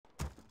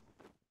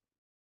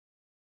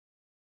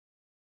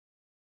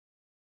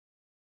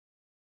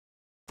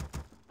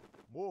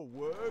More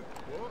work.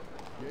 What?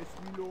 Yes,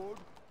 me lord.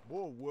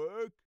 More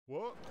work.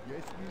 What?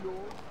 Yes, me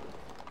lord.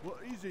 What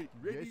is it?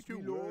 Ready yes, to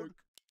work.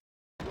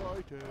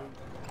 Righto.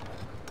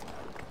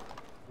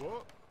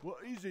 What? What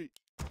is it?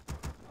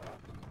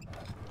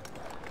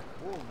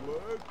 More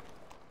work.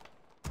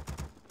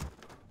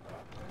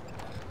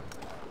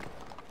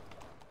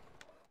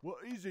 What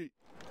is it?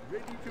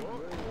 Ready to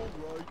work.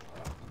 All right.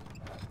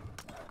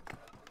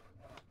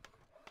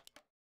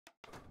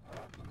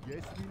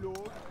 Yes, me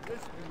lord.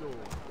 Yes, me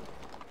lord.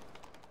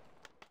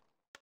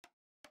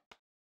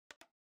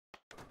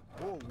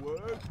 More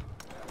work.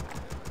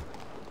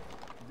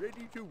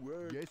 Ready to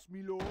work. Yes,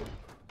 me lord.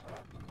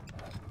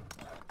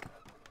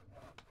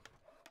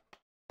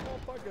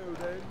 Off I go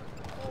then.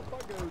 Off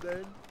I go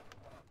then.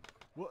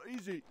 What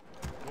is it?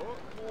 What?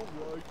 All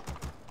right.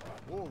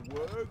 More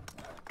work.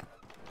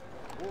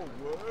 More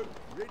work.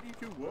 Ready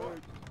to work.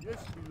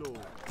 Yes, me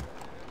lord.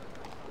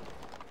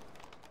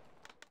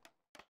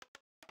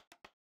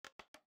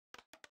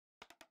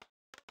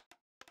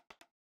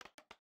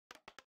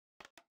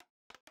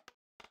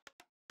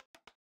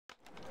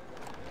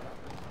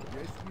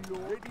 Yes, me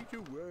lord. Ready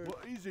to work.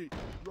 What is it?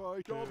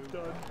 Right. Job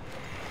done.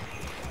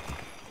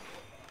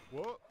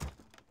 What?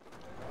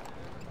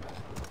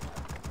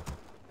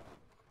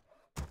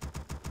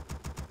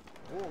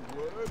 More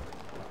work.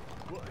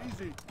 What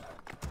is it?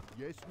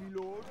 Yes, me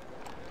lord.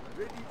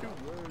 Ready to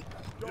work.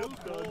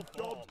 Job done.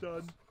 Job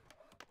done.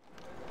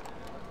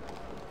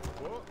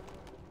 What?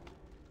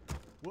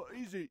 What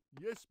is it?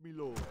 Yes, me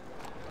lord.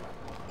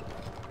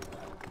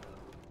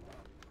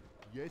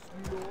 Yes,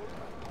 me lord.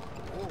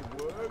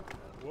 More work.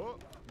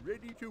 What?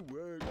 Ready to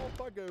work.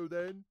 Off I go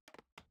then.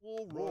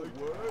 All right. More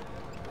work.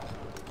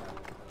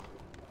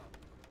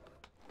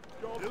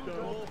 Job done.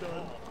 Job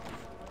done.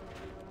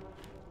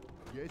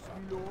 Yes,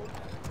 me lord.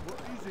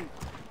 What is it?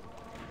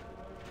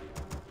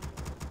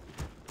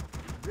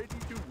 Ready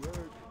to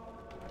work.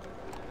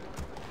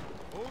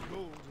 More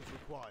gold is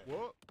required.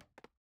 What?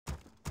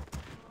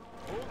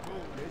 More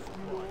gold. Yes,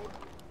 me lord.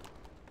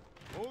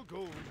 More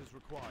gold is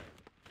required.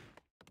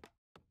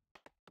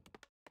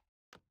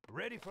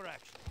 Ready for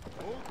action.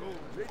 More gold.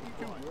 Ready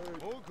to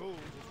work. More gold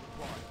is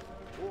required.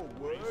 More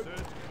work. Research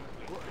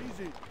complete. What is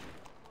it?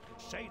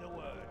 Say the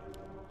word.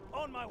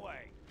 On my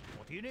way.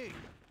 What do you need?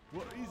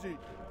 What is it?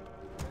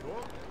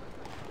 What?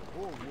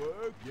 More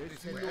work. Yes,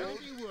 This me is lord.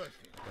 hardly worth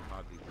it. Can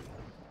hardly wait.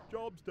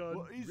 Job's done.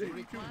 What is You it?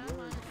 require To my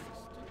work.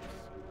 assistance?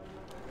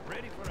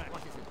 Ready for action.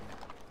 What is it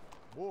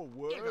now? More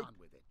work. Get on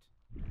with it.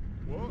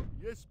 What?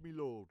 Yes, me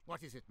lord.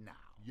 What is it now?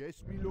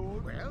 Yes, me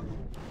lord. Well,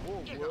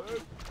 More get work. on.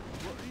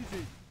 What is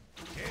it?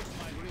 Yes,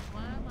 my You lord.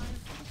 require my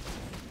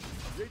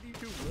assistance? Ready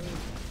to work.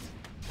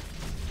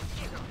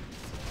 Get on.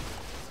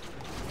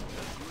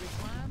 You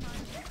require my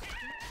assistance?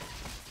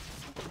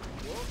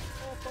 What?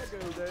 Off I go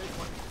then.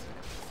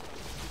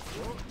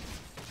 What?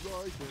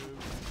 Righto.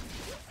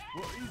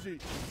 What is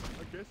it?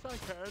 I guess I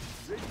can.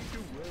 Ready to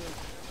work.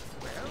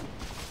 Well,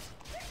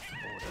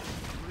 order.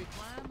 You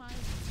require my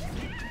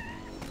assistance?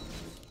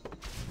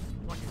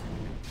 What is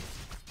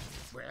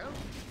it? Well,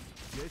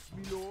 Yes,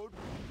 me lord.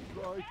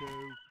 Righto.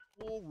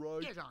 All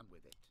right. get on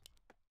with it.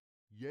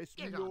 Yes,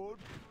 me Get on. lord.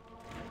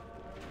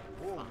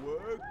 More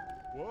work.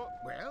 What?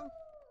 Well,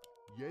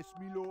 Yes,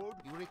 me lord.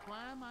 you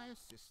require my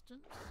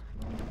assistance?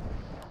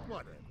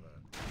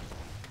 Whatever.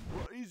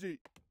 What is it?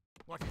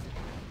 What is it?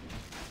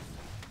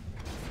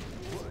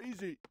 What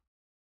is it?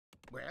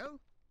 Well,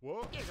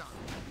 What? get on.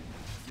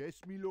 Yes,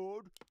 me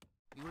lord.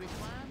 You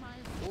require my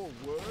assistance? More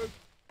work.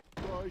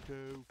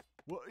 Righto.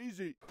 What is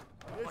it?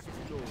 Yes, What is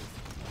me it? lord.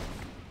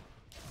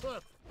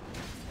 Perfect.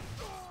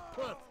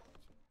 Perfect.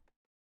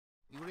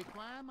 You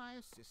require my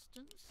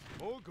assistance?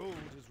 More gold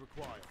is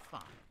required.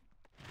 Fine.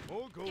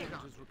 More gold Get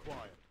on. is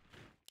required.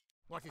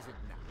 What is it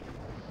now?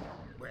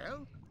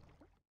 Well?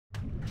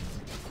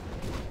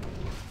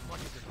 What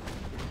is it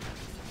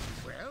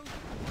now? Well?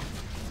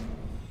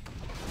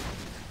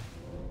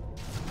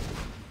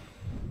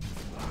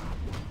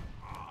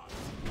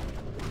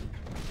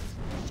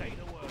 Say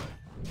the word.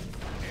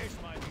 Yes,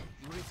 my lord.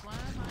 You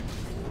require my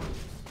assistance?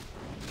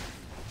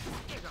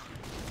 Get on.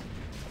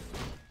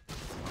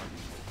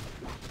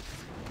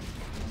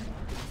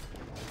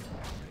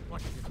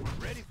 What is it now?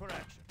 Ready for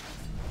action.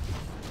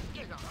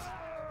 Get on.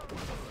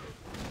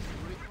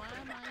 You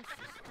require my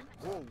assistance?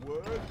 More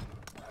work.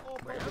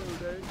 Off I Well? go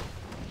then.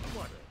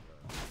 Whatever.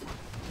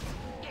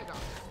 Get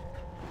on.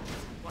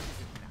 What is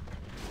it now?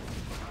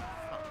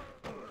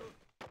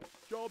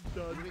 Job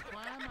You done.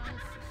 require my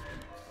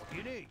assistance? What do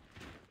you need?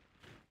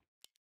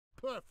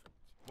 Perfect.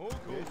 More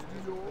gold Yes, is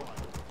me lord.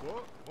 required.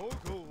 What? More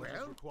gold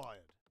Well? is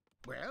required.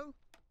 Well?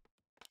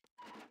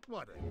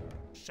 Whatever.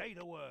 Say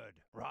the word.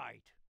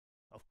 Right.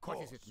 Of course.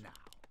 What is it now?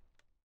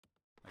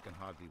 I can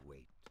hardly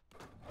wait.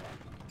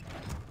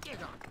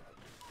 Get on.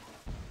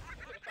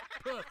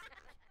 Perfect.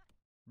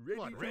 Ready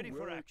What? to Ready for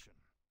work. action.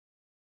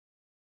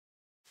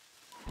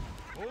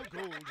 More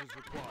gold is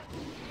required.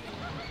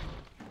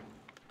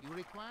 You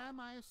require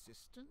my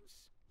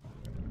assistance?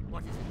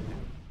 What is it now?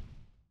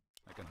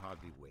 I can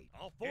hardly wait.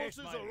 Our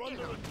forces forces are are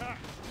under under attack.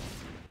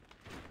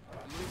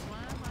 You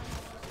require my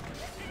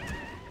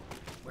assistance?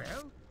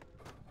 Well?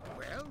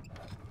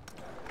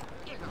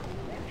 Get on.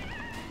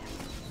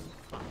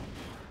 Fine.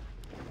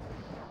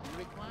 You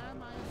require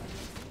my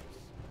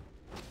assistance?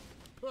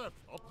 Perfect.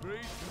 Upgrade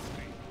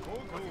complete. Go,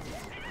 What go. is it?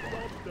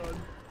 Job done.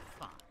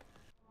 Fine.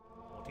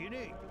 What do you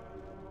need?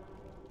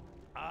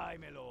 Aye,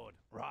 my lord.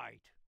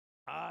 Right.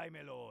 Aye,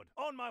 my lord.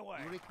 On my way.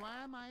 You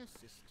require my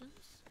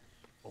assistance?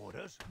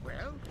 Orders?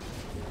 Well?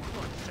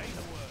 Say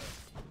the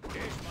word.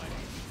 Yes, my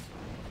lord.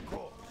 Of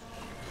course.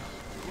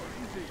 What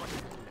is it? What is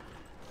it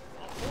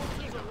now? Our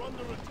forces are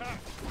under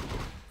attack.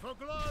 For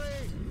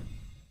glory!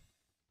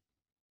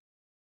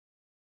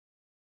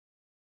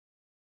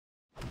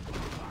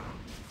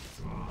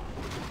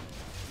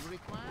 You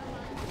require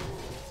my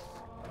assistance?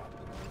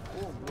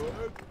 More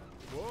work?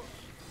 What?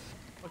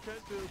 I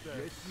can't build that.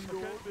 Yes, my I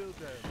lord. can't build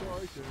that.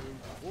 Righto.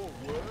 More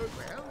work?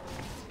 Well?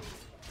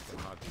 I can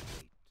hardly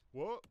wait.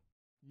 What?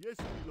 Yes,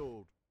 my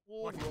lord.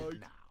 All What is right. it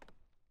now?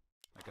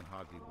 I can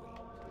hardly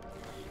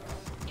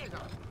wait. Get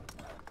on.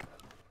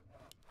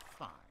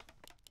 Fine.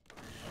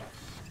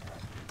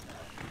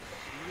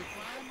 You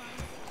require my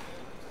assistance?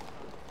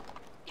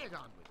 Get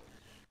on with it.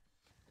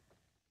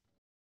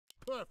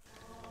 Perfect.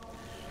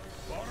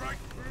 All right,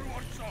 crew,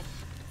 what's up?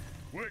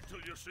 Wait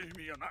till you see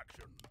me in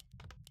action.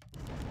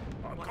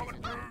 I'm What coming is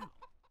it through. now?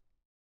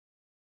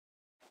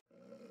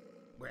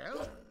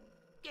 Well,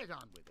 get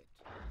on with it.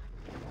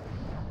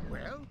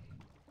 Well,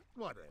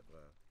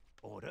 whatever.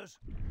 Orders?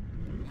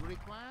 You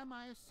require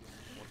my assistance?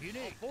 What do you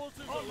need? Our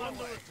forces On are my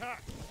under way.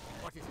 attack.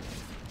 What is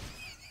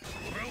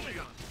it?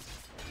 Brilliant.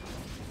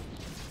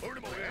 Put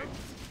him away.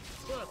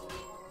 Perfect.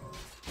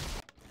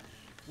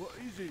 What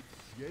is it?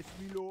 Yes,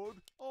 my lord.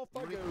 Off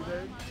I You go require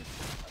then. my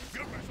assistance?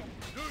 Give me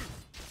something to do.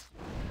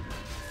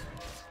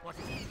 What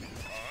is it?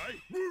 Aye,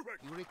 move it.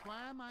 You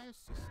require my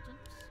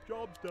assistance?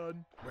 Job's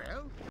done.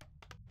 Well,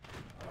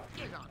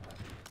 get on.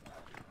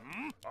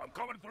 I'm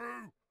coming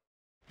through.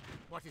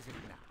 What is it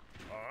now?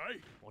 Aye.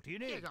 What do you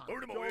need? Get on.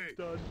 Put him away. Job's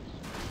done.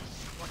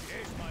 What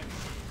is my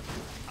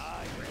lord?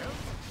 Aye, Well,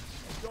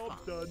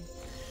 Job's done.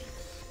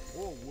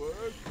 More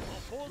work?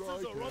 our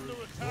forces are Righto. under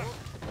attack.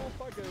 What?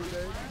 Off I go you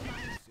then. require my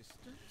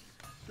assistance?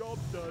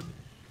 Job's done.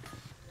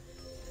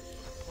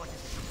 What is it?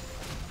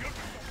 Give me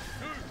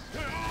something to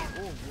do.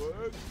 More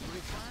work? You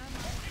require my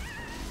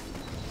assistance?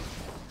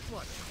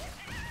 What?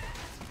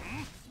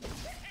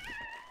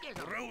 Get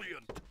on.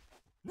 Brilliant.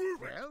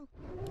 Move it. Well,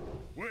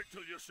 Wait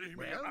till you see me in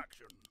Well?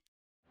 action.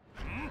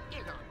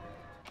 get on.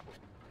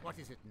 What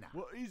is it now?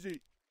 What is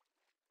it?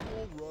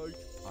 All right.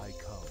 I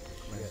come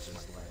to cleanse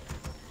this land.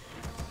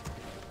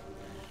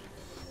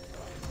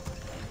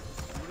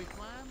 You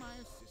require my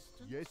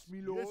assistance? Yes,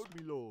 me lord. Yes,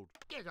 me lord.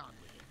 Get on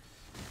with it.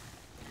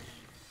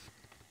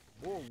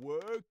 More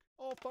work?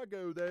 Off I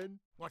go then.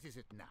 What is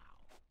it now?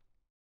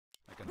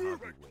 I can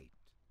hardly wait.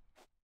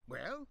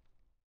 Well,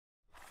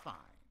 fine.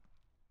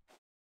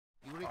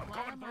 You require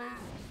coming my through.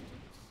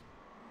 assistance?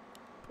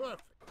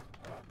 Perfect.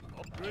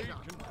 Upgrade Get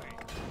on. complete.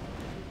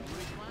 You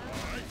require my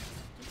Aye.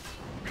 assistance?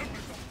 Give me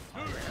something to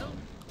do. Well,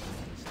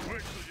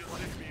 Wait till you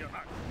see me in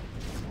action.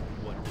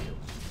 What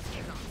ails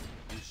get on.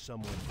 you? Is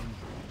someone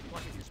injured?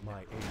 What is Is it my now?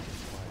 aid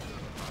required?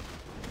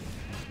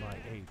 Is my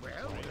aid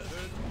Well,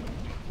 required?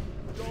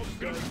 Job's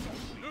Give me done.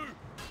 something to do.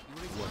 you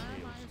require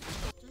my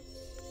assistance?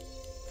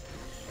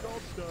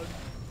 Job's done.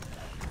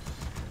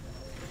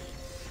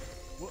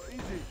 What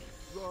is it?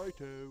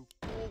 Righto.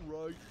 All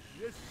right.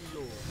 Yes, me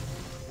lord.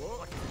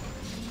 What?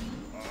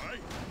 Aye,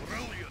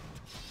 brilliant.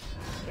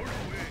 Put it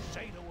away.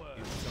 Say the word.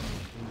 Is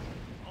someone injured?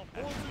 Our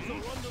forces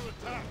are under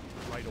attack.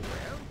 Right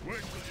away.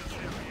 Wait till you see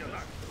me in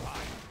action.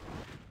 Right.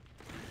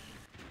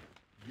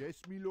 Yes,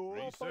 me lord.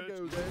 Off I Research.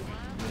 go then.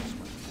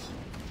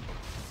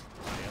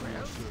 I am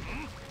your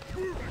servant.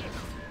 Move it.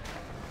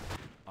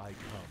 I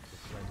come to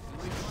cleanse You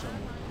this. require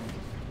Someone my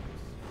injured.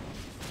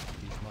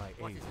 Is my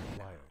What aid is it now?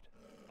 required?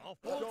 Our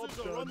forces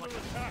Job are done. under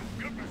attack.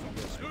 Give me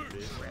something to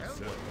do. Well,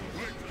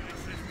 Wait till you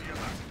see me in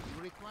action.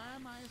 you require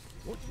my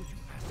assistance? What would you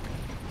ask me?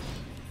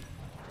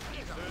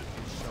 Get on.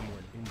 Is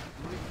someone injured?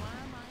 You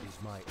require my Is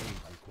my aid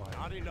required?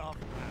 Not enough.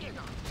 Get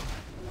on.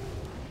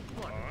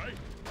 What? Aye,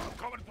 I'm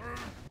coming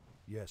through.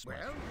 Yes, my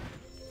Well,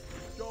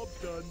 Job's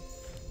done.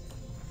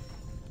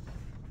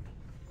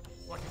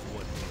 what is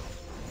What it? ails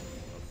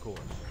you? Of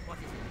course. What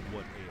is it?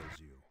 What ails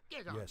you?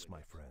 Get on Yes, with my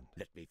it. friend.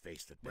 Let me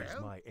face the Is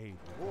Well, my aid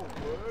More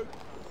work?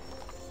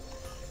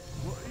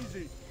 What is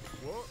it?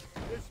 What?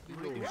 Yes, me you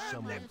lord. require my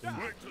someone assistance?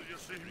 Wait till you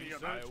see me in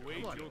I action.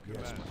 await What? your Yes,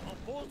 command. my Our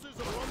forces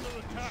are under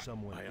Is attack.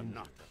 someone I am injured?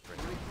 not You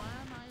afraid.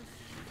 require my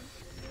assistance?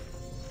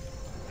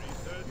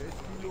 Yes,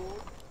 me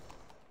lord.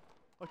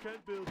 I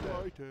can't build that.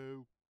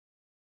 Righto.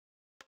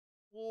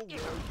 All Get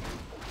right. on.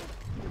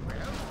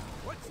 Well,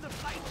 What's the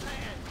fight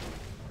plan?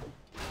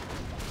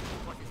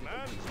 what is it?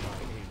 Man, Is my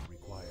aid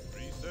required?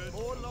 research.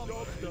 More lumber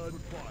Job's is done.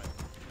 required.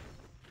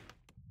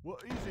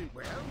 What is it?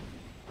 Well,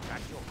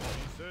 That's your call.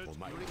 Research.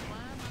 you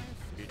require my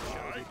assistance? It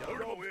shall be done. Put him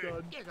Job's away.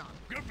 done. Get on.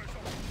 Give me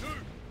something to do.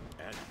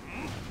 And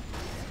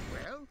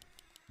Well,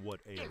 What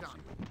ails on.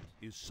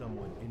 you? Is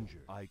someone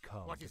injured? I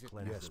come What to is it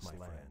cleanse now? this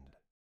land.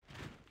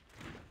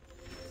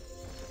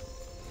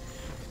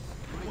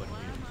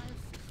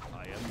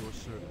 am your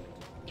servant.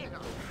 Get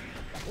on.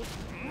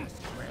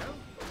 Well?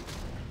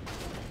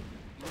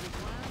 You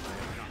require my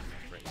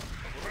assistance?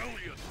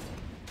 Brilliant!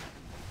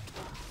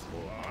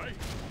 Why?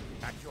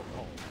 At your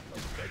call.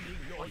 Defending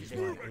your Is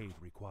my aid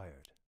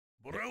required?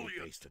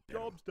 Brilliant!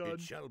 Job's done.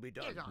 It shall be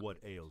done. Get on. What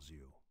ails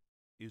you?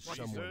 Is What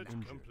someone Research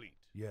injured? complete.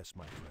 Yes,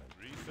 my friend.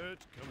 Research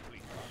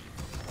complete.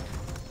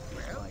 Is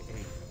Well? my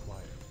aid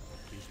required?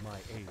 Is my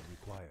aid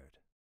required?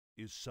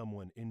 Is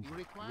someone You injured?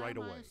 require Right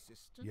my away.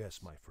 assistance? Yes,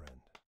 my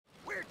friend.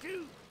 Where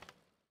to?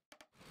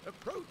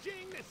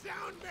 Approaching the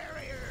sound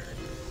barrier!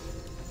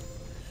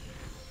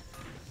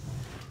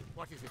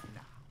 What is it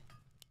now?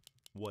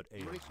 What You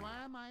ails you?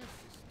 require my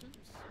assistance?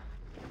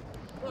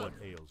 What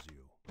ails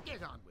you?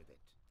 Get on with it.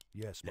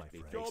 Yes, my Let me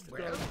friend. Job's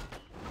Well? done.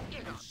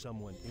 Get on. Is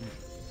someone injured?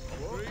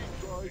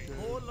 What? Righto.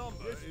 More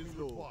lumber Yes, is my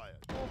lord. required.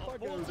 Off I Our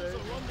go forces then.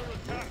 are under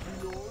attack. Yes,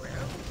 my lord.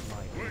 Well?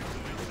 My Wait aid.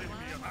 till you see me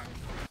Require my attack.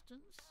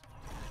 assistance?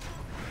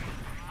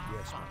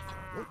 Yes, my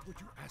friend. What would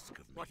you ask of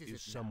me? What is Is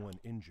it now? someone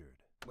injured?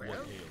 Well? What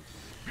ails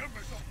you? Give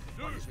me something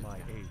to do. Is my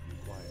aid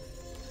required?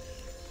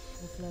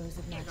 The flows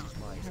of magic Is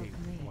my help aid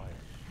me.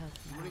 required? Help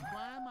You you.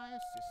 require my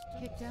assistance?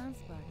 Kick down,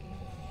 Sparky.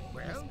 This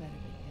Well? better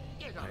be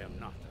good. Get on. I am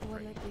not Will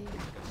afraid. it be?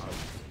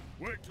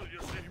 Wait till you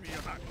see me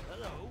attack.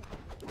 Hello?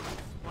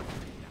 What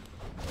is it now?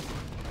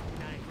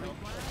 You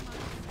require my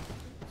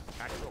assistance?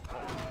 At your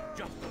call.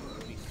 Justice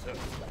will be served.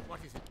 What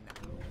is it now?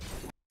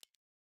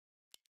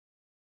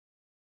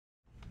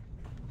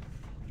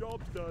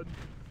 Job's done.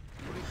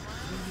 You require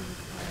Do you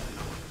require?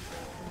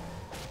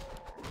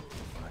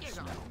 Get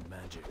on.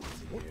 Magic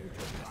in the air.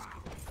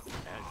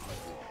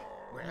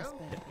 Well? This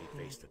Let better me be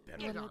face good. the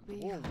devil. Get Will on. it be?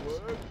 More hot?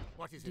 work.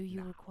 What is Do it you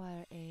now?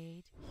 require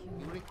aid? You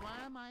Human.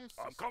 require my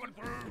assistance? I'm coming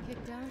through.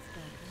 Kick down,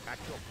 Sparky. At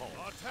your call.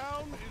 Our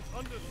town is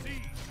under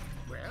siege.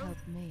 Well?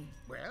 Help me.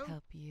 Well?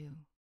 Help you.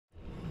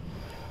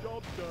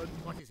 Job's done.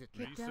 What is it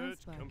now? Kick down, Research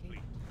Sparky.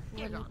 complete.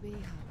 Get Will on. it be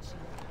hot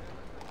shot?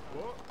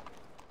 What?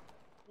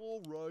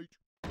 All right.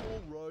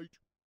 All right.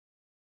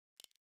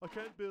 I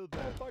can't build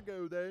that. Off I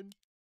go then.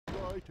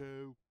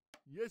 Righto.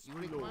 Yes, You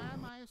my lord. require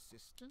my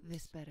assistance?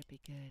 This better be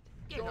good.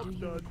 Get Job's on. Do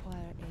you done.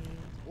 require aid?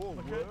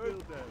 I can't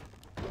build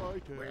that.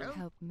 Righto. Well?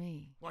 Help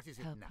me. What is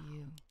it Help now?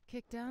 you.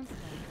 Kick down,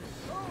 Sparky.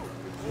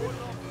 More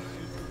lumber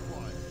is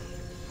required.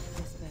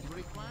 This better You be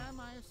require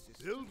my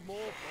assistance? Build more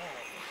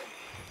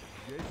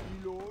bombs. Yes,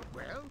 my lord.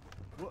 Well?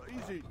 What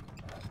is it?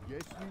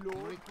 Yes, my You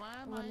lord.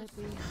 require good. my Will it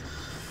be? assistance?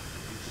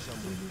 Is Do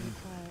someone you injured?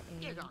 require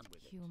aid? Get on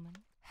with it. Human.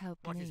 Help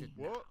What me. is it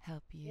now? What?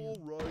 Help you. All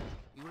right.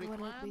 You Will it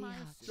require be my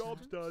hot assistance?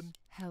 Job's done.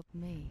 Help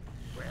me.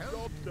 Well?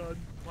 Job's done.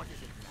 What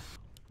is it now?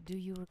 Do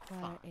you require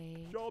Fine.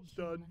 aid? Job's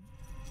done.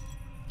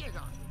 human? Get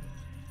on with it.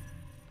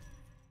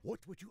 What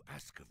would you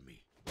ask of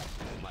me?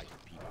 My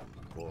people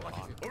for What is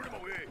honor. it? Put him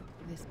away.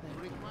 This You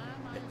better be require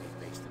my Let me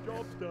assistance? face the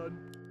Job's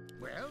done.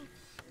 Well?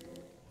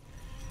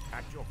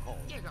 At your call.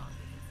 Get on with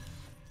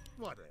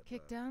it. Whatever.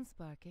 Kick down,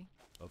 Sparky.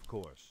 Of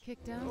course.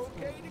 Kick down,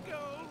 Okay Sparky. to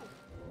go.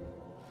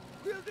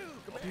 Will do,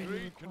 Do you Commander.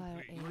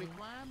 require You aid?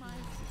 require my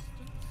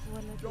assistance?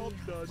 Will it Job's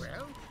be done.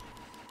 Well?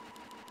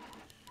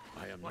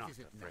 I am What not is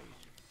it now? afraid.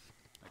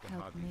 I can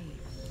help hardly me?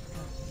 wait.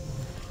 Help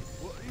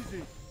you. What is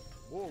it?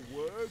 More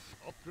work.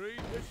 Upgrade.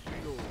 Yes, my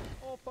lord.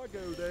 Off I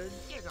go then.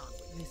 Get on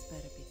with it. This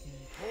better be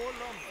good. More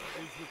lumber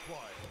is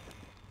required.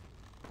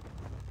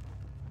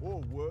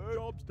 More work.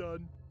 Job's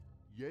done.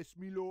 Yes,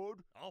 my lord.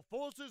 Our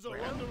forces are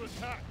Well? under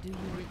attack. Do you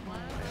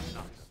require Require aid?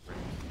 Not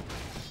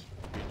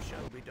afraid. It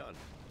shall be done.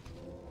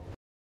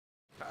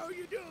 How are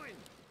you doing?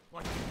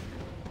 What is it?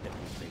 Let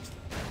me face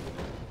the devil.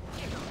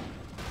 Get on.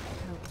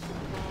 Help me.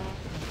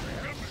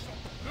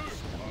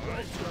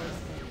 Job's done.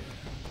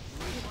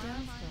 Kick Require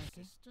down, my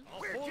Sparky. assistance?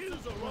 Our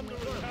forces are under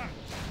attack.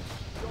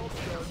 Job's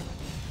done.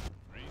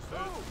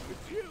 Research.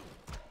 It's you.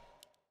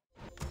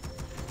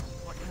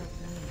 What is Help it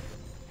me. now?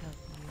 Help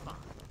you.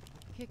 Fine.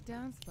 Kick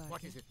down, Sparky.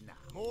 What is it now?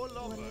 More Will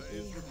lumber it be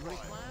is hot? required.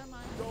 Require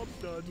my Job's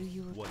done. Do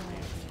you What require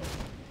ails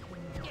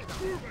aid? Get on.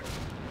 Help me.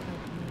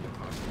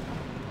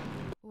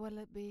 Will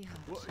it be hot?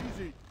 What is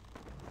it?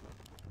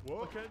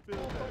 What? I can't build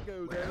that. Off I go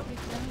Well? then.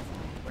 Kick down,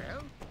 Sparky.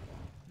 Well?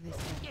 This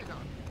better. Get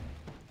on.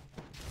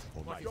 For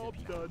What my is it Job's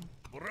now? done.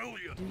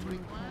 brilliant. Do you Require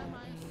require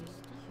my aid?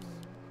 assistance?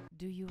 Human?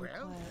 Do you Well?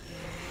 require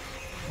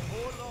aid?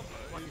 More lumber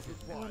What is is it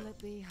now? required. Will it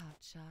be hot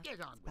shot?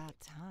 Get on It's with about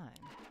it.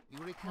 time. You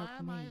require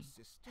Help my me.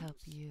 assistance? Help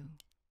you.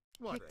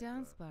 Whatever. Kick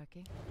down,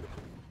 Sparky.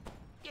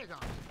 Get on.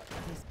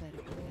 This better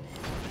be good.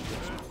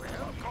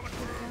 Well? I'm coming Kick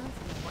through. down,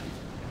 What Sparky.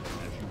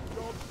 is it?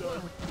 Job's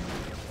done. Help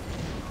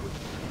me.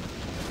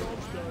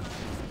 Job's done.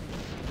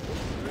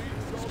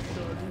 Job's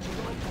done.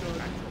 Job's done.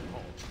 At your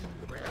call.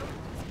 Well?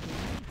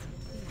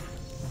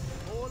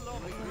 More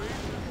lumber is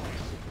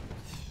required.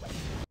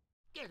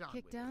 Get on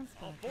Kick with down, it.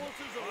 Our Sparky.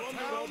 forces are Our under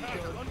town attack.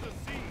 is Under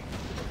siege.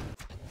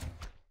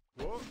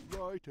 What?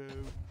 Righto.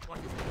 What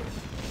is it?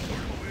 Put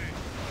him away.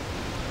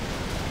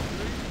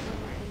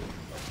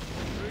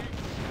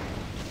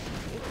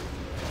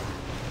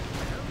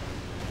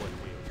 What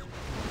ails you?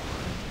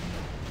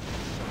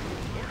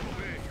 Put him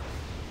away.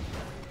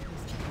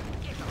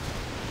 Get on.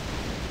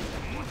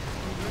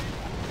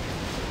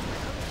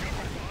 Give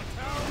me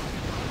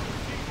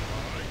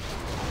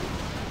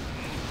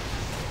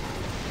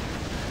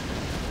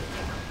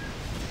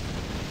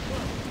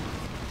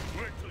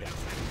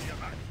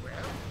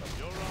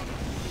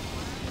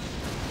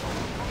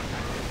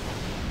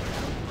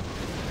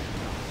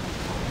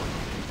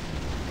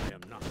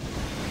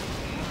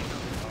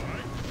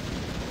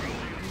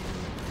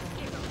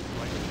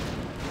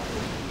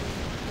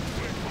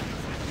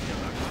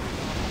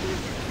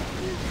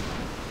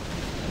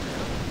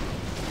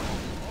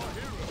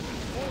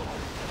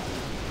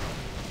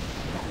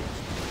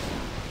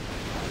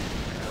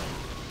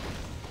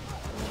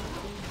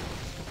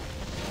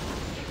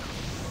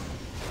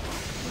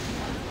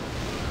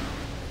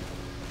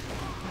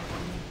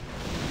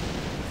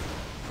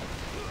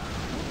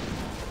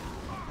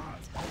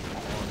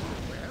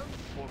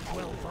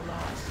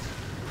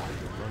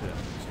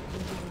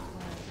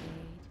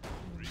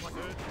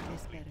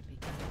better be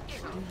good. Do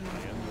you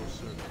I am your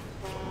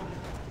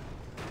servant.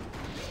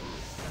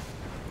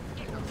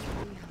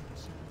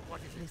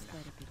 What is This it?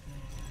 better be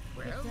good.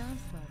 Well? Get down,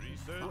 Sparky.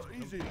 Research Not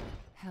easy.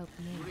 Help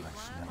me. You I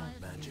smell require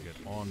my magic. assistance?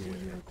 Get on Do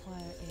with you it.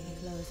 require a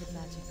close of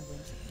magic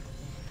awaits?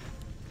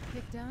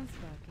 Kick down,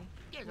 Sparky.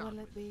 Get Will on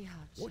it be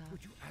hot What shot?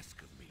 would you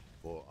ask of me?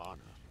 For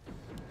honor.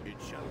 It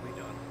shall be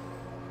done.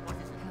 What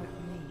is it? Help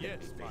me. Yes,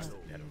 my help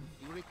lord.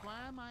 you. You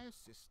require my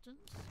assistance?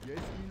 Yes,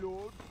 my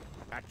lord.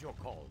 At your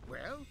call.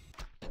 Well,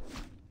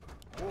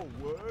 More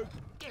work.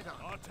 get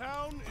on. Our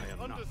town I is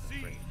am under not siege.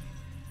 afraid.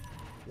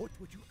 What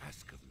would you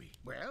ask of me?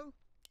 Well,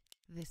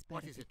 This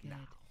better what is be it good.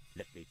 now?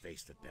 Let me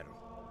face the peril.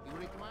 You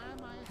require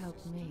my Help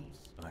me.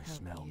 assistance? I help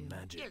smell you.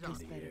 magic Get in on.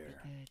 This the better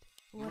air. be good.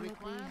 You Will it be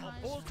require hot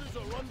my shot? Forces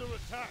are under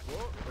attack.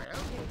 Well,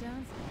 Kick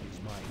down, Sparky. Is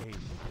my aid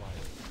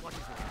required? what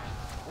is it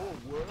now? More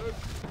work.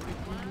 You Do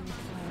require you my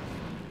require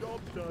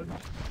Job done.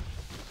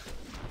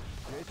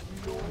 Yes,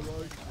 my lord.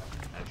 Right.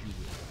 As you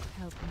will.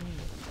 help me?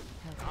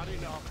 Help Not you.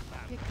 enough,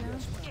 man. Kick down,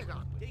 Sparky. Get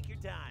on. Take your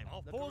time.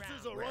 Our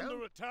forces are Well?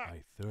 under attack.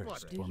 I thirst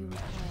What? Do for you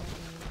magic. require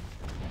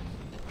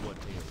What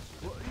ails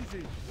you? What is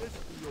it? Yes,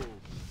 my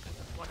lord.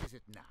 What is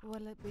it now? a...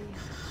 Will it be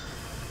hot?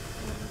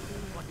 Will it be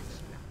What hot is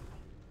it shot? now?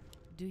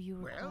 Do you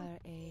Well? require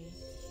aid,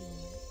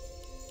 human?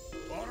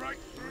 All right,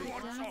 You through Kick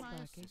one down, require my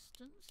Sparky.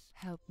 assistance?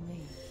 Help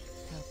me.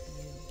 Help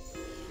you.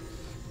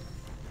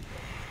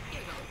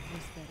 Get on.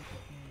 This better be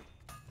good.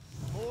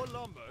 More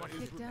lumber What is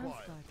Kick down,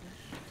 required. Sparky.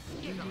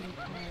 Do Get you on.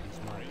 require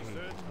My aid? aid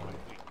Research required.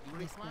 complete. You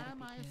This require better be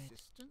my good.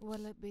 assistance?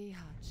 Will it be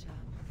hot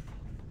shot?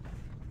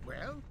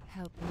 Well,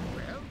 Help me.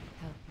 well,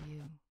 Help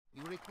you.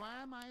 you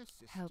require my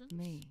assistance? Help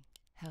me.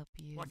 Help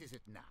you. What is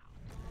it now?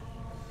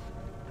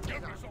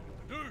 Give me something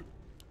to do.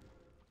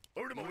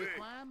 Put him You away.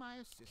 require my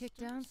assistance? Kick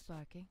down,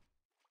 Sparky.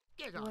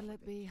 Get on. Will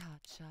with it be hot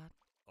shot?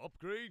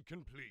 Upgrade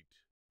complete.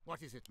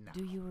 What is it now?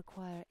 Do you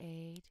require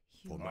aid,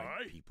 For human?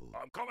 my people.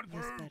 I'm coming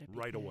This through. better be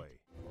Right good. away.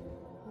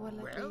 Will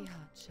it Well? be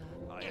hot shot?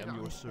 I Get am on.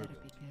 your This better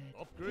servant. be good.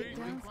 Upgrade Kick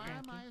You down,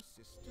 require my Sparky.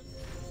 assistance?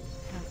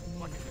 Help me.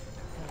 What is it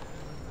now? Help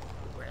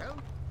you. Well,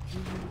 Do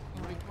you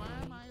you require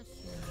require aid, my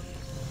human?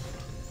 assistance?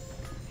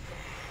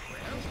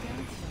 Well, Kick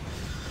down,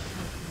 Sparky.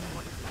 Help me.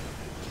 what is it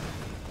now?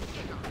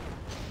 Get on.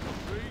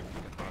 Upgrade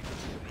complete.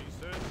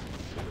 Research.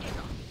 Get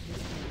on.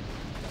 This better be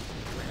good.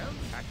 Well,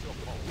 At your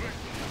call. Wait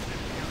till you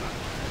send me a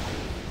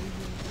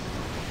message.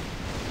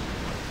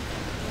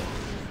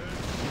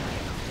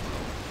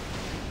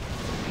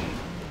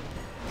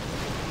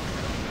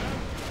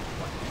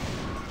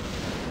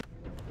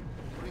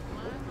 you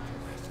require my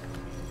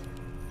assistance?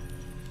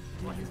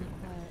 What Do is you it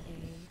now? require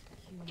aid,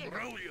 human? Get on.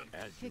 Brilliant.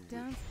 As Kick you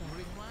down, You Sparky.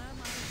 require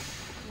my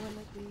assistance? Will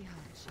it be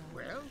hot shot?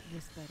 Well?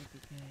 This better be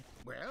good.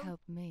 Well,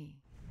 Help me.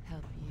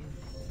 Help you.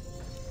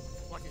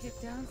 what is Kick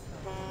it? down,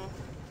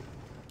 Sparky.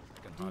 I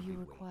can Do hardly you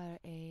wait. require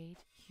aid,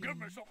 Give human?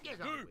 me something Get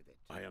to on do. with it.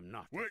 I am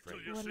not Wait till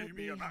afraid. you Will see it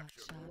me be in hot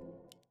action. shot?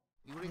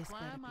 You This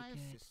require better be my good.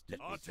 assistance? Let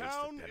me Our face the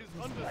town peril. is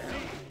This under better be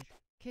siege. good.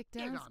 Kick Get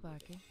down, on with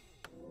Sparky.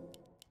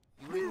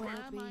 You Will require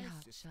it be my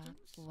hot shot?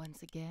 assistance?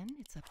 Once again,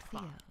 it's up to the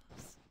Fine.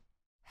 elves.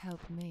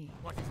 Help me.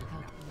 What is it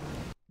Help now? you.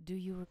 Do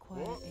you require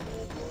What? aid?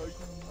 All right.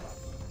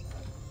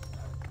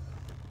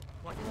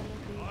 What is Will it?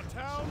 it be Our hot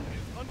town shot?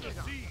 is under Get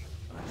on. siege.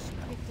 I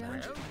smell Kick down,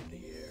 magic Well? in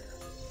the air.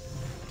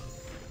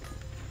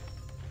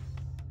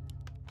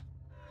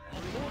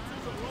 Our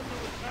forces are under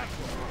attack.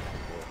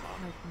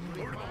 Help me.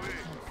 Put 'em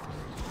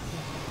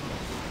away.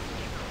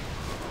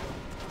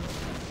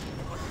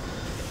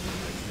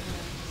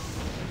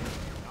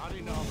 Not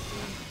enough.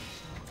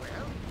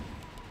 Well,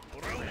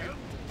 Brilliant.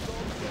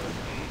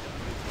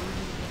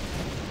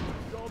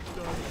 Job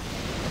done.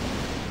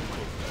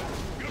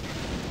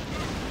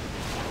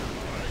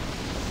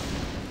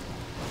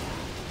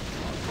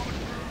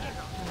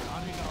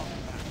 Not enough.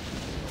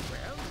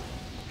 well,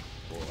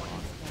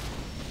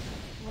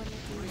 Will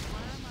it be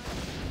require my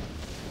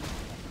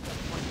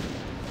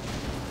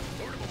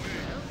Put him away.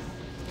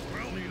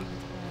 Brilliant.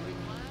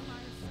 require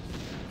my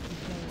assistance?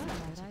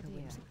 bad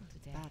idea?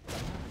 Bad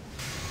plan.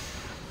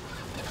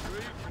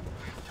 Upgrade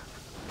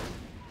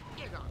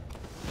Get on.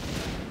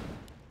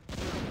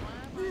 You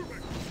require my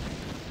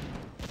assistance?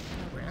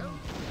 Well,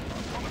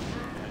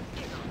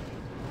 get on.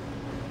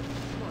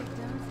 Kick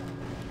down,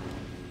 Sparky.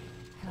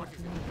 What Help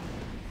is me. it?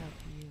 Help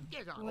you.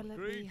 Get on. Will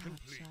it be Upgrade hot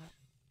complete. shot?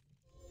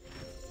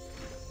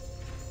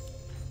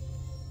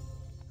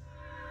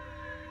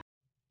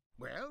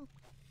 Well,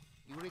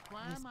 you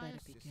require This my better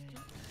be good.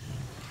 assistance?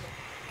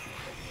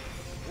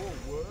 More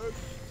work.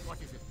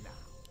 What is it now?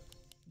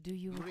 Do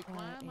you You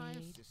require require my aid?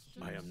 assistance?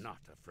 I am not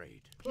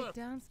afraid. Kick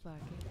down,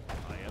 Sparky.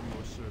 I am your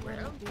Will servant.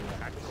 Well, it be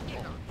hot shot?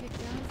 get on. Kick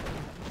down,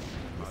 Sparky.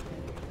 This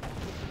better be good.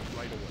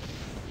 Right away.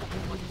 Do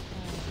you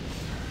require aid?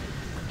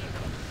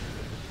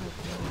 Help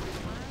me.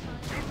 Require my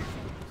assistance?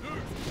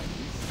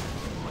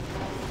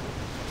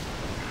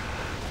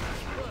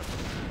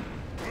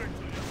 Wait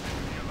till you send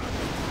me a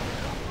message.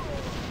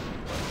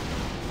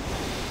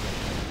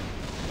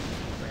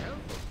 Well,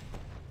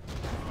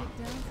 Kick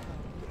down,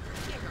 Sparky.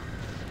 get on.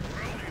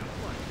 Brilliant.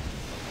 What?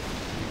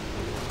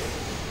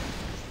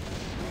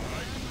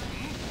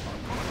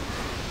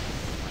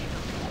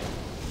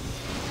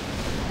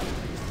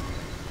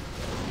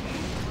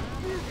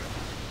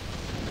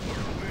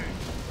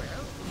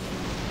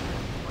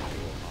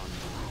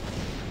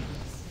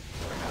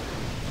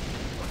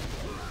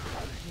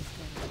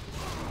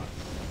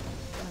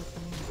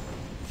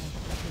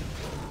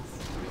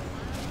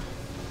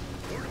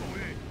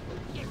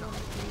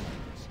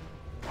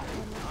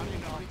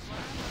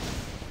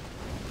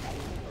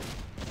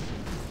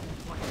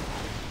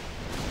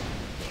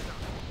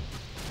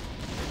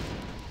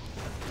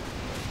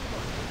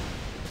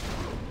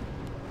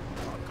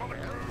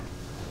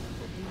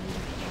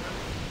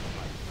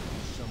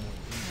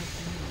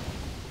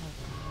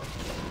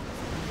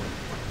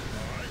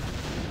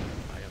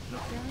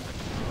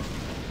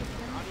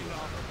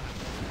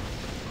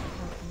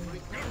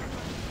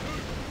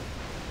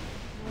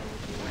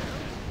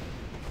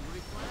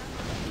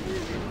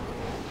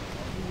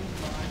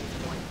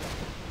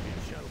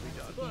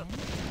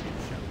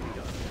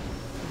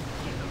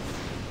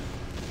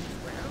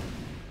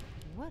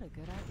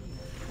 good idea.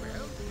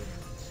 Well?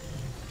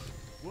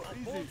 What Our is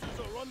it? forces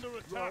are under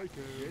attack. Right,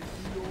 yes,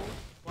 my lord.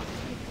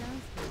 Kick down,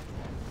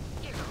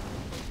 Sparky. Get on.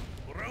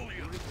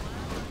 Brilliant. Do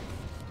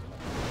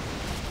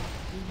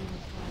you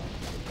require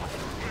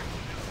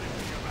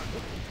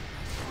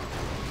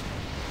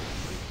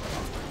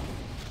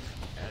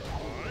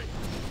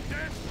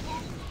Death of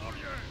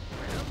warrior.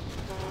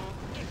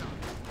 Get on.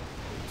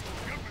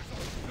 Give me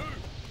some stew.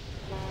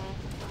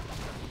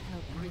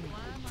 help me? Help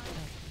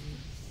you.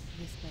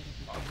 This better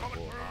be I'm good.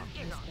 coming through. This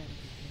Get on. better be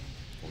good.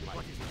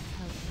 What is it?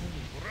 Help me.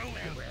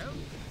 Brilliant. Well?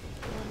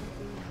 Will it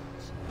be hot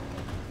shot?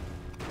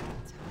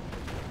 That's hard.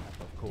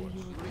 Of Do course.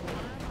 you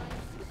require my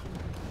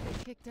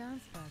assistance? Kick down,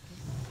 Sparky.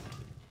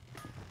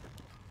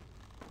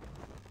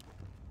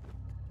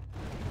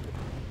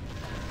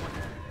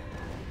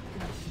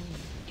 Help me.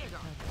 Get on.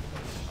 Help you.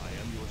 I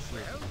am your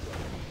servant. Well?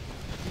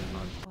 Do you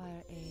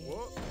require aid?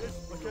 What? Yes,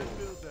 I can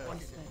build that. What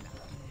This is it better now? be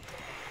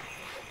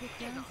good. Kick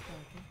down,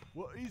 Sparky.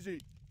 What is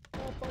it?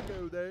 Off I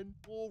go then.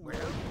 All Well?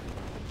 right.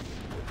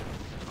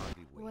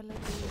 Hardly wait. Will it be this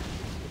better be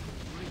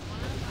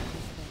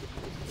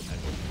good?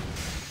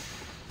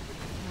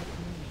 Help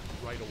me.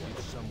 Right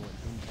away. Someone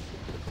injured.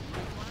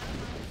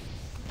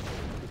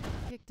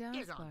 Kick down,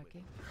 Get on Sparky.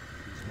 Is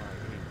my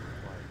aid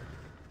required?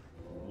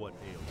 What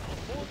ails you?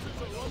 Forces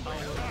are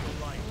under attack.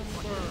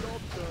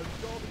 Job done.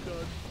 Job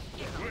done.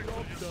 Wait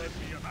till you send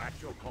me a match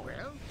your call.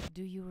 Well?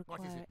 Do you What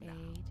is require it now?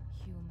 aid,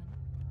 human?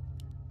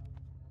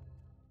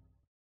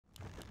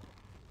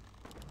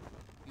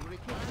 You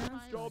require down,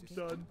 my Job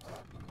assistance? done.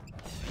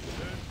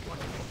 What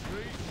is it?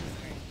 Three.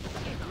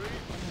 Get on.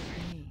 Help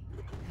me.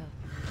 Help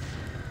me.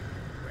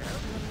 Well?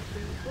 Will it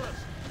be What?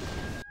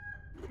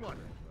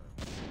 Whatever.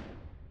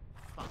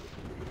 Fine.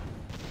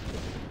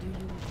 Do you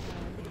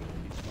require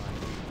aid? Is my aid?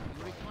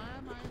 You require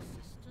my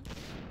assistance?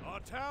 Our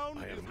town I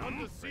am is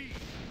under siege.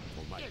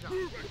 For my Get on.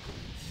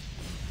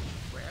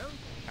 Well?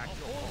 Our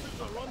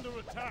forces are under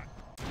attack.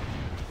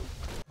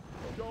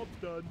 Job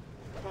done.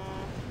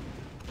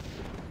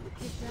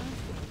 Kick down,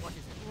 Sparky. What is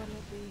it? Will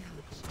it be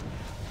hot shot?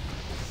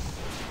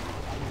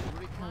 You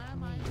require Help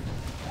my me.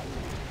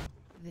 assistance?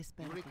 This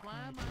better be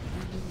require good. my- Do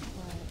you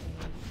require aid?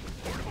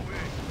 Put him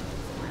away.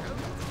 Well?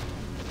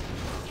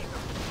 Get on.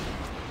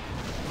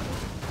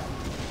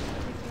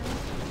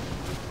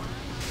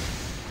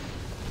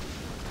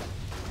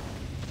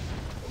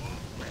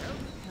 Well?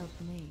 Help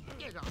me.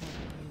 Get on. Help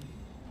you.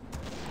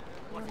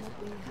 What Will is it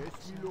be hot Yes,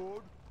 shot? my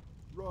lord.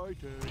 Right,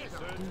 Get on.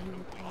 Do you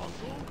require aid?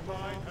 Gold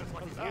mine has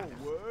What is collapsed.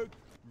 All work.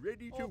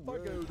 Ready to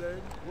work. I go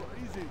then. What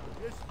is it?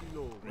 Yes, my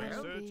lord. Will it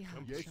Research be hot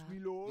complete. Yes, shot? my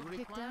You lord. Kick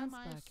require down,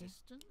 my Sparky.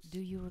 assistance? Do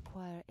you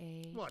require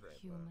aid, Whatever.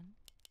 human?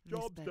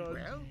 Job this better done.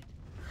 be Well? good.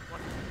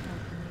 What is it?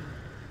 Help me.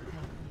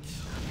 Help you.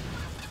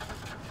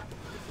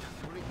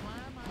 You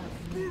require my Help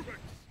assistance? me. Move it.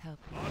 Help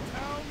Our you.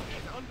 town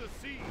is under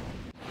siege.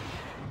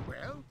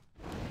 Well?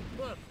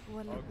 Look.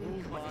 Will Our it be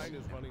gold hot mine shot?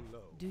 is running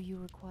low. Do you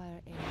require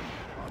aid?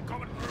 I'm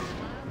coming through.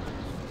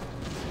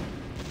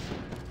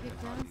 Kick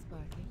down,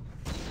 Sparky.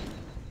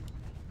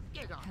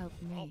 Get on. Help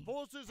Our me.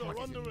 forces are What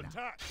is it under now?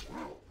 attack.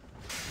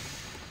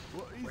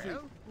 What is Well?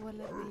 it? Will it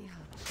be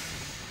hot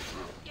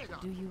shot? Get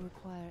Do on. you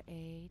require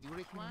aid? You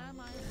require human?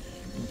 my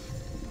assistance?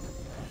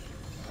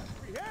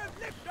 We have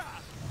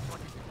liftoff. What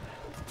is it?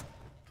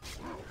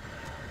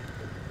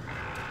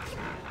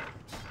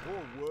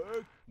 All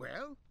work.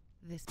 Well?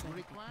 This You better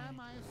be require good.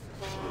 my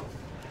assistance?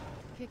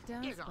 Kick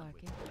down, Get on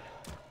Sparky. with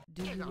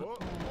Do Get you on.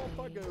 What? Off I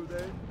require go aid?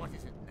 then. What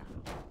is it now?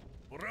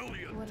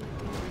 Brilliant. Will it be hot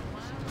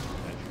Require shot?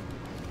 my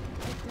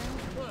Kick down,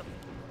 Look. Sparky.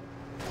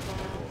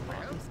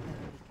 Well? This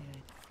better be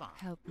good. Fine.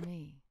 Help me.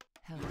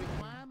 Help You me.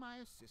 require my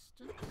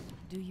assistance?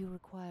 Do you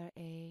require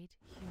aid,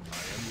 human? I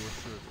am your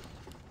servant.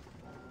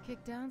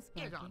 Kick down,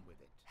 Sparky. Get on with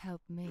it.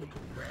 Help me. Well?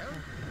 Help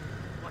you.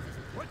 What is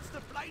it? What's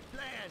the flight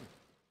plan?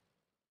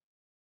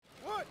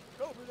 What?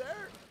 Over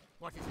there?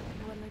 What is it?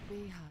 Will it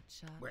be hot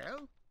shot?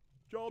 Well?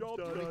 Job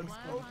done.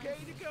 require my Okay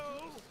to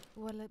go.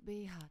 Will it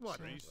be hot What?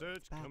 shot?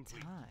 Research About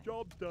complete. time.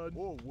 Job done.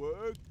 All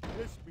work.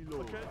 Yes, my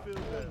lord. I can't build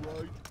that. All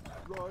right.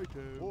 Right.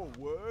 All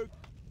work.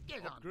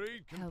 Get on.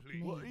 Upgrade Help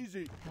complete. me. What is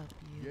it? Help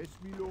you. Yes,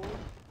 my lord.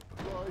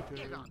 Right.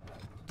 Get on.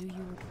 Do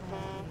you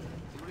require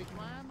aid? You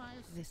require my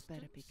assistance? This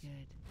better be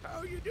good. How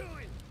are you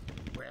doing?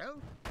 Well?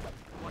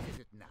 What is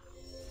it now?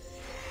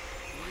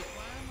 You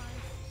require my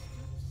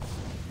assistance?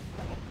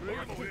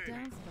 Upgrade Kick away. down,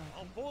 Our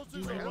Sparky. Do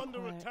forces you are under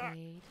require attack.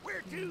 aid?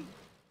 Where to?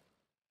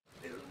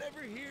 They'll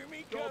never hear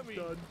me Job coming.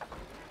 done.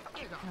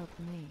 Get on. Help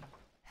me.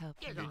 Help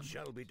Get you. on. It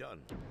shall be done.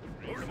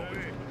 Put him away. You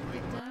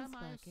Kick require down, my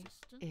Sparky.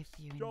 assistance? If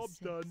you Job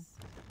insist. done.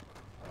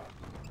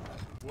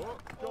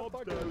 What? Job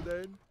done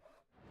then.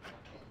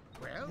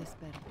 Well? This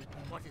better be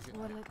good. What is it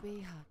Will now? it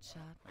be hot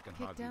shot? I can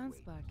Kick hardly down, wait.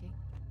 Sparky.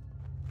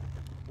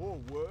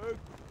 All work.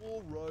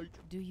 All right.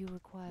 Do you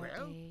require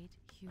Well, aid,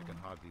 I human? can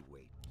hardly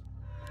wait.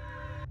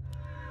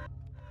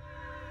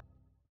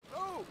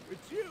 Oh,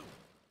 it's you.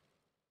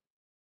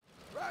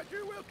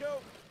 Roger, Wilco.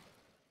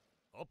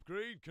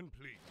 Upgrade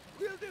complete.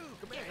 Will do,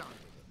 Get Commander. on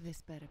with it.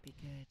 This better be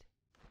good.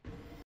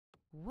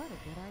 What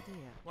a good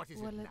idea. What is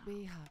it Will now? it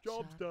be hot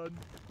Job's shot? done.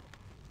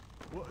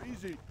 What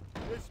is it?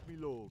 Yes, me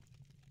lord.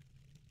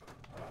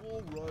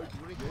 All right.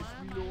 You Yes,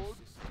 require me my lord.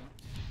 assistance?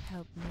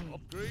 Help me.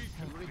 Upgrade You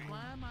Help me.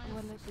 require my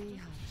Will it be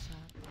assistance?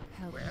 hotshot?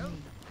 Help Well,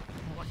 me.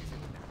 Help What is me.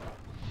 it now?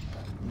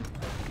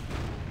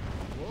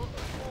 What?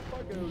 Off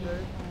I Do go you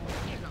then.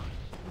 require Get on.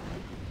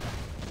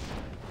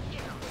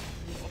 Get on.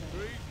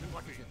 Upgrade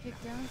What is it kick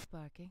now? down,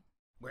 Sparky?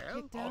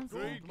 Well, Kick down,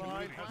 upgrade Sparky.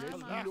 mine require has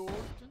my me lord.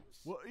 assistance?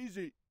 What is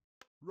it?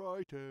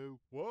 Righto.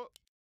 What?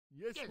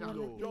 Yes, Get me on.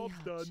 Will it lord. be Job's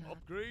done. hotshot?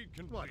 Upgrade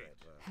complete.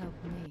 Whatever.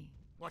 Help me.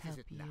 What is Help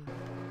it you. now?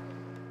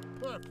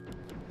 Perfect.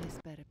 This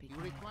better be You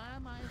good. require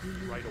my Do you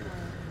assistance? Right away.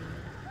 require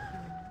aid,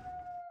 human?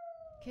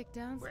 Kick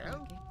down, Well,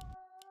 Sparky.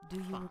 Do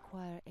you fine.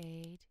 require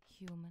aid,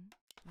 human?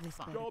 This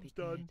Fine. better Job's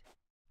be done. good.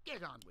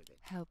 Get on with it.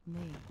 Help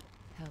me.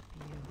 Help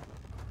you.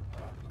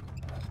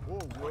 More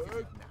What is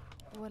work. it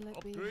now? Will it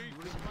be Upgrade. You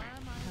hotshot? require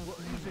my Help What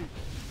me. is it?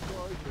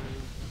 Righto.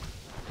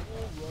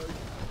 All right.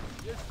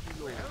 Yes, me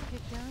lord. Well,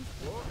 Kick down,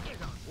 Sparky. What?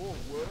 get on. More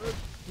work.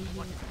 Do you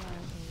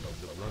require aid?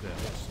 The blood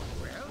elves.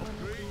 Well, Will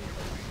it be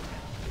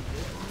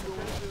Yes, me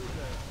lord.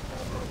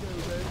 Off I go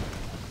then.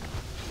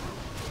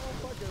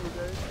 Off I go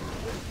then.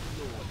 Yes, me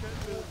lord. I can't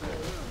build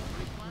there.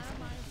 require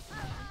my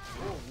assistance?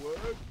 More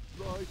work.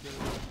 Righto.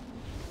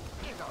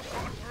 Get on.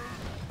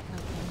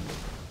 help me?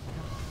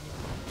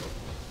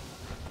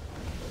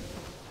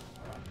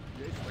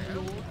 Yes, me Do you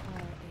lord.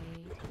 require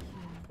aid,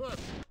 human?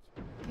 Perfect.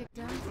 Kick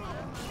down,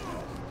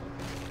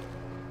 Sparky.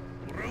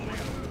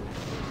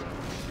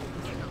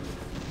 Get on.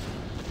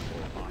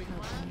 You Help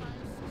require me. my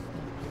assistance?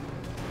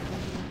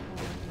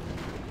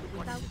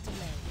 Without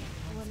delay.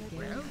 Once again,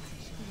 Well,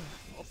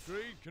 hotshot.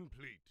 Upgrade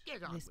complete.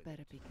 Get on This with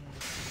better it. be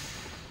good.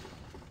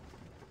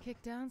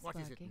 Kick down, What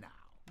Sparky. is it now?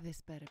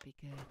 This better be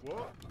good.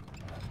 What?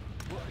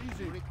 What is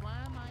You it?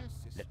 require my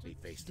assistance? Let me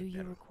face Do the you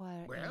peril.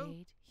 require Well,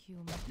 aid,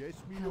 human? Yes,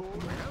 me Help lord.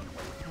 me. Well,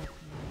 Help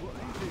me. What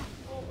is it?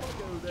 Off I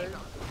go then. get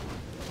on.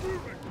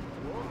 Move it.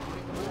 What?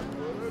 More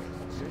work.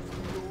 Yes,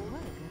 me lord.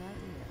 What a good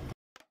idea.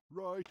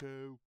 Righto.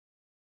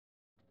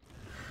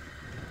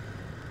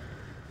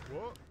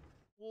 What?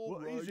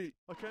 What is it?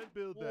 I can't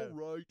build that. All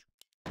right.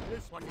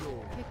 Yes, What me is it?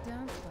 lord. Kick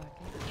down,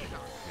 Sparky. Get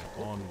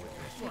on. On with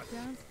it. Kick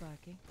down,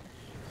 Sparky.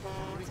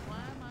 You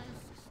require my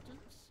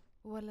assistance?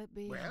 Will it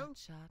be Well,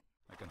 hotshot?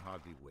 I can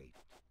hardly wait.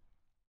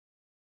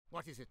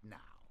 What is it now?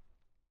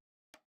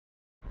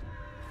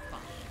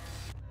 Fine.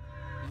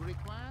 You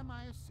require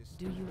my assistance?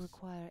 Do you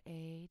require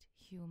aid,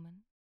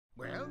 human?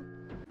 Well,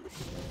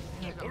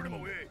 Help Put him me.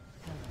 away.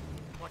 Help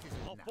you. what is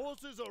it Our now?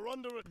 forces are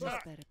under This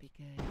attack. better be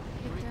good.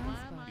 Kick down,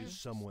 require my Sparky. Is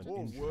someone More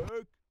injured?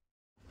 work.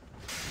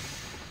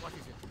 What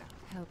is it now?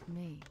 Help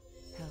me.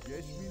 Help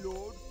Yes, you. me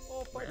lord.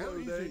 Off I Well, go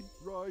easy. then.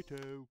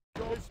 Righto.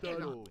 Job's Get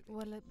done. on All. with it.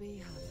 Will it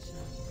be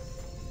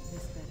hotshot?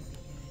 This better be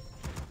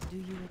good. Do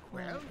you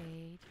require Well,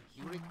 aid,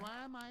 You human?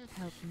 require my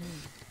Help assistance? me.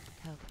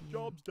 Help you.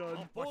 Job's done.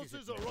 Our What is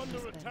it forces now? are under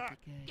This better attack.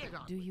 be good. Get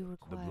on Do with you it.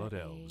 require blood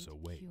aid, elves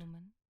await.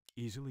 human?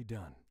 Easily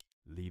done.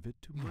 Leave it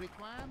to You me.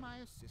 require my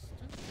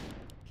assistance?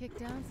 Kick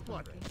down,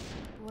 Sparky.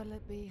 Will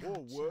it be More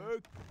hotshot?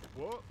 work.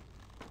 What?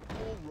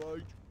 All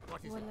right.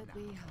 What is Will it it now?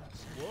 be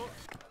hotshot? What?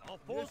 Our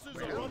forces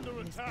well, are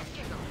under This attack. better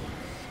Get on.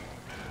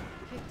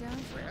 Kick down,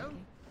 Well,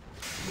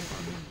 Sparky.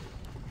 Help me.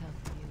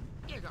 Help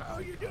you. Get on. How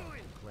you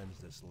doing? Cleanse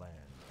this land.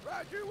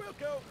 Roger,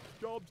 Wilco.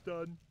 Job's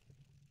done.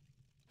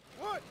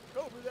 What?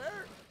 Over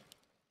there?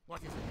 What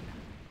is it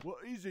now? What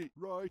is it?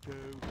 Righto.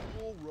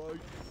 All right.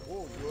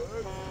 All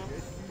work.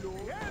 Yes, me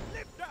lord. Yeah,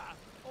 lift off.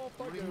 Off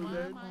I You go require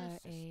then. my Require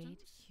aid,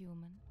 assistance?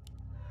 human?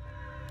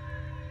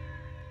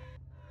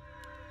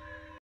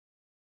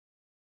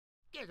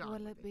 Get on Will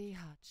with it be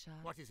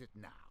hotshot? What is it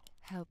now?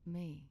 Help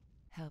me.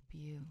 Help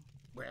you.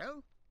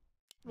 Well,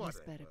 This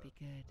whatever. better be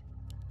good.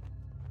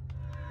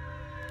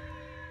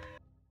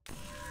 You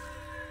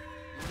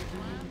Do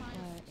you require my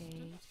require aid,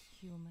 assistance?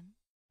 human?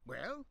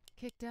 Well,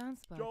 Kick down,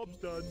 Sparky. Job's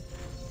done.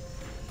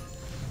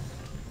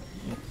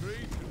 Upgrade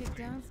Kick complete.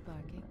 down,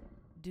 Sparky.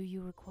 Do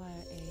you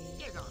require aid,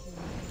 Get on.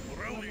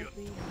 human? Will it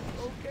be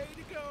hotshot? Okay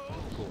to go.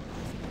 Of course.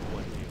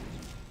 What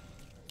deals?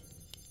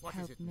 what is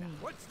Help it me. now?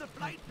 What's the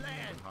flight I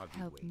plan? can hardly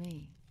Help wait.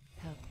 me.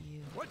 Help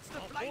you. What's the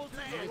Our flight forces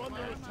plan? are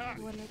under attack.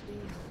 Will it be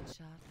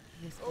hotshot?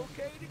 This better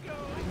Okay to go.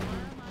 Will you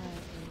require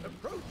aid?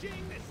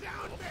 Approaching the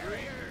sound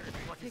barrier.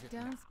 What is Kick it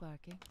down, now?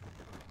 Sparky.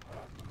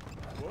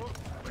 What?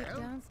 Kick Well,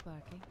 down,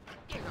 Sparky.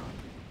 get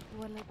on.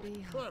 Will it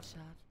be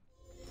hotshot?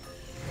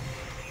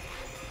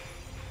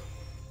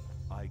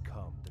 I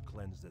come to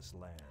cleanse this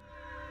land.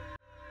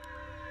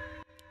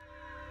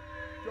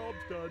 Job's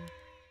done.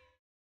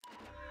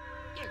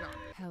 Get on.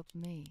 with it. Help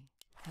me.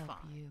 Help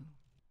Fine. you.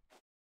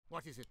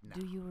 What is it now?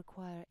 Do you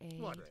require aid,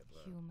 Whatever.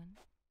 human?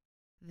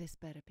 This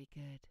better be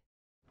good.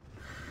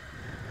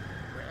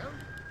 Well,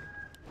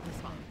 This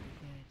Fine. better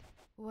be good.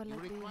 Will you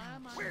it be require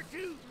my hotshot? Where to?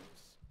 assistance?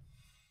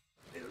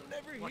 They'll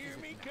never What hear is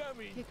it me now?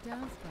 coming. Kick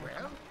down, Sparky.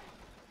 Well,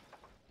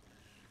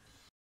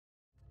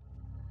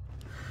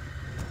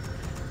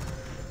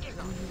 get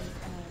Do on. you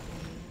require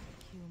aid,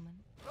 human?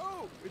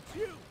 Oh, it's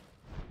you.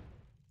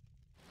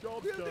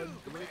 Job's done.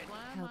 You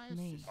require Help my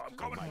me. assistance?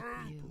 coming Help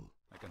through. you.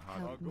 I can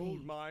hardly. Our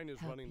gold mine is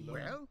help running you. low.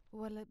 Well?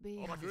 Will it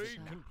be Upgrade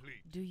hot shot?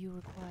 complete. Do you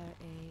require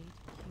aid,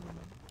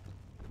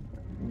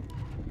 human?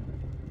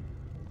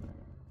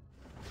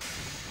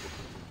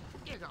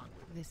 Get on.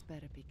 This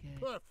better be good.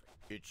 Perfect.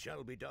 It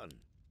shall be done.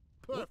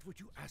 Perfect. What would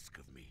you ask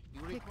of me?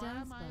 You Kick require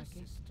down, my Sparky.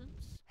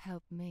 assistance?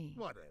 Help me.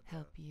 Whatever.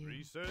 Help you.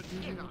 Research Do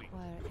you Get on.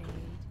 require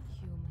aid,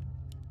 human?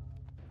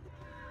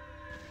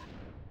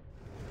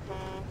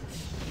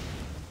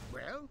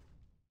 Well?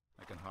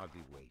 I can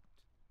hardly wait.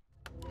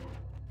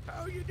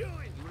 How are you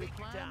doing? You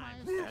require my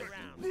Move it!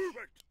 assistance? Move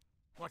it!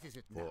 What is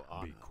it For now?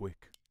 honor. Be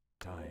quick.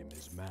 Time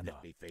is mana.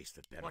 Let me face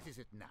the peril. What is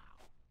it now?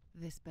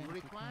 This better You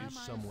be require good.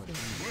 my someone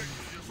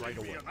assistance? Right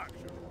away.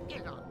 Action.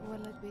 Get on.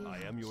 Will it be I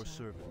hot am your shot?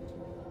 servant.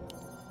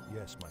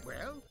 Yes, my friend.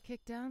 Well?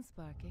 Kick down,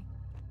 Sparky.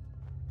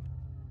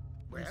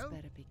 This Well?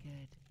 better be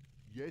good.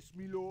 Yes,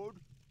 me lord.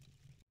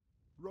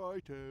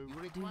 Righto. You Do you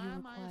require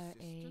my require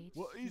assistance? aid,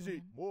 What is it?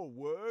 human? More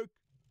work?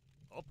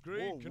 Upgrade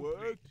More complete.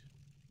 work?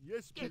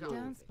 Yes, me Get Kick on lord.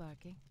 down, with it.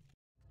 Sparky.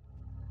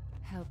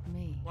 Help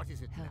me. What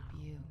is it Help now?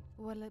 you.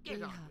 Will it Get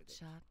be on hot with it.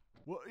 shot?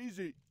 What is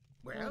it?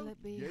 Well? Will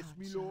it be Yes, hot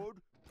me shot? lord.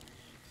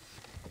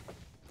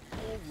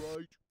 All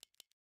right.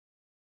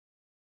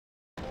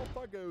 Off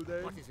I go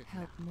then. What is it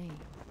Help now? me.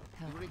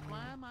 Help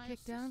require you. my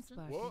Kick down, assistance?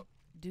 Sparky. What?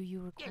 Do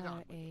you Get on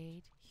require with it.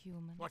 aid,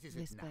 human? What is it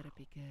This now? better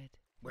be good.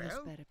 Well? This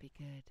better be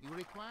good. You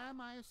require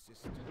my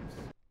assistance?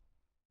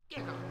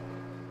 Get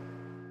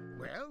on.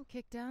 Well?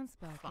 Kick down,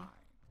 Sparky. Fine.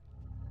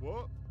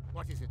 What?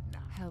 What is it now?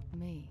 Help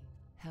me.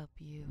 Help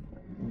you.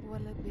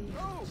 Will it be Oh,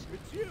 hot shot?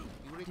 it's you.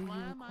 You Do you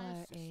require my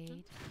require assistance?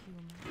 aid,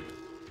 human?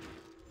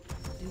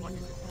 Do What you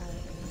is it? require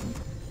aid?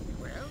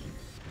 Well?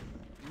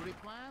 You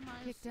require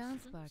my Kick down,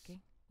 assistance?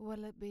 Sparky.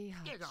 Will it be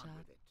hot Get on shot?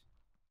 with it.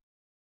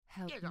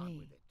 Help Get on me.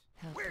 with it.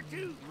 Help Where me. to?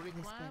 You This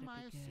require better my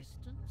be good.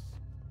 assistance?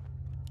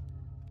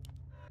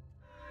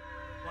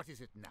 What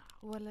is it now?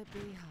 Will it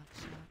be hot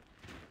shot?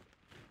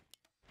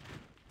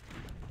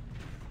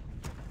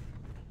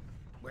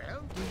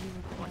 Well? Do you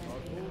require Our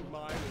aid? gold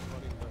mine is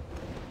running low.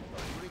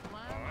 You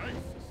require my Alright.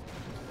 assistance?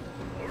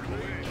 Order the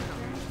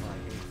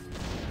way.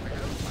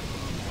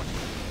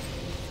 Well?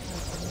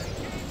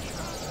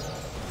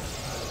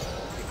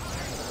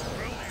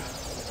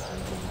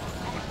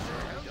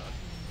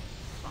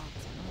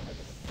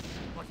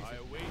 What is I it?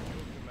 await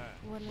your command.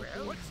 Will it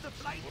Well, be What's the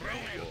flight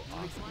plan? You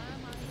require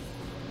my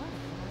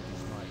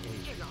assistance? My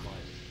aid Get on.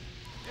 required.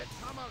 It's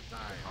summer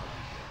time.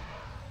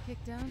 Kick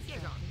down,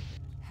 Get on. Sparky.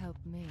 Help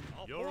me.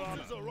 Our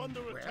forces are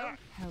under Well? attack.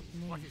 Help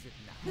me. What is it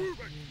now? Help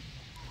you.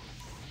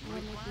 You Will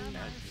it require be my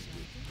hot shot?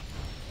 assistance?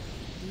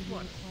 Do you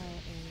What? require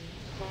aid?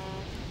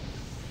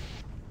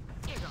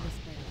 Get on. This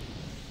better be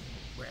good.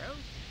 Well?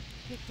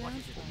 Kick What down,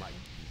 is it, Sparky.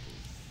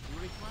 You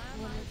require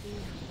Will my it be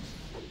hot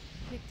shot?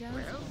 Kick down,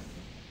 Well? Sparky.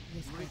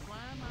 This You better be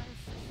require good. my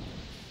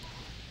assistance?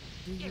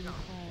 Do you Get on.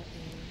 require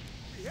aid?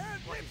 Yeah,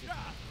 What is it?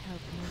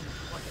 Help me.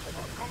 What is it?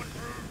 coming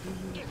through. Do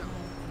you Get require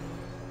on.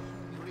 aid?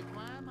 You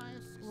require my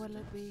assistance? Will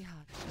it be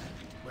hot shot?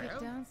 Kick Well?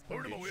 down,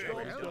 Order Sparky. the way.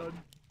 Well? Job's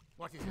done.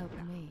 What is it Help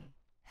now? me.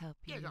 Help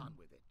you. Get on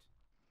with it.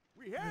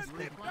 We This have You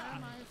better it. be require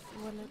good. my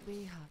assistance? Will it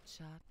be hot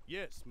shot?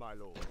 Yes, my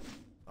lord.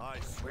 I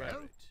swear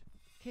Well? it.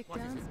 Kick What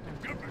is down, it?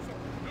 Sparky. Give me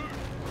something new. You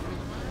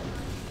require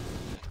my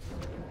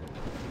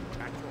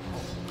At your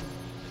Help home. me.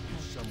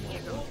 Someone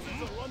Get on.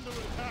 Forces are under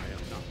attack. Give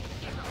me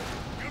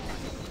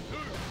something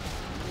new.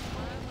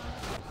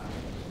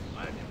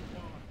 I'm your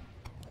father.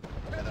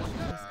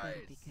 This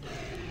better be good.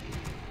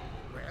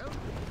 Well?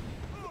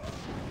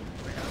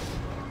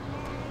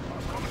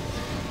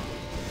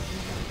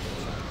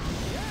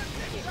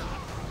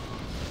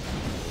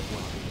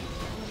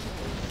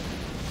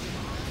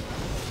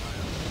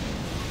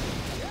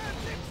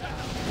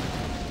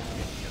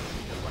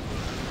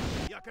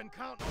 You can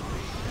count on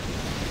me.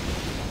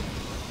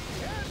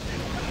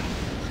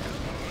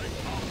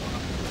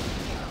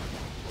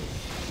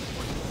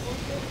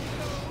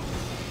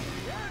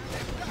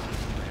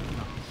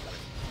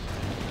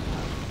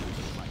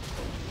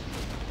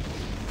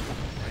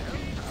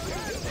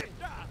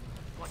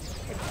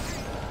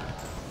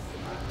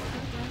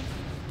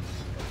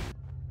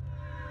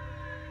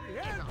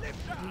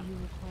 Do you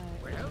require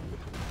Well?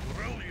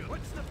 Brilliant.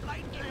 What's the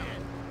flight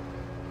plan?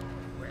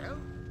 Well?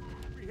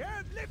 We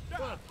have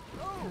liftoff.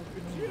 Oh, Help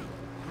it's me. you.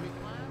 You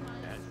require my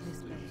This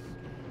assistance? better be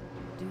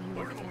good. Do you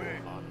Order the require way.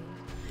 aid?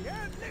 We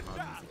have Once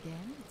liftoff.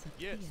 again, it's up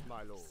Yes, to you.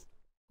 my lord.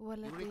 Will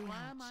You it be require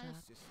hot my shot?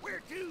 assistance?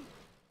 Where to?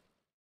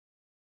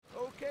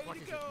 Okay What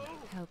to is it go.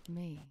 now? Help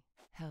me.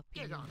 Help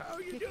Get you. on. How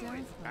you Kick down,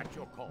 doing? Sparky. At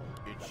your call.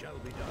 It shall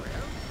be done.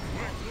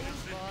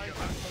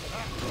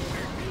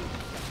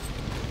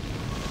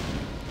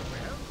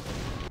 Well?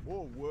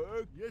 More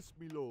work? Yes,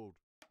 me lord.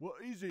 What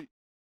is it?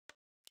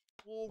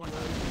 All What? right.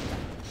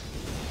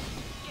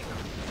 Get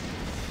on.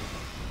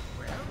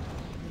 Well?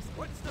 This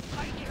What's the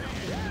flight plan? better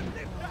be good.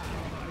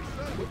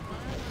 You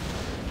require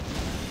my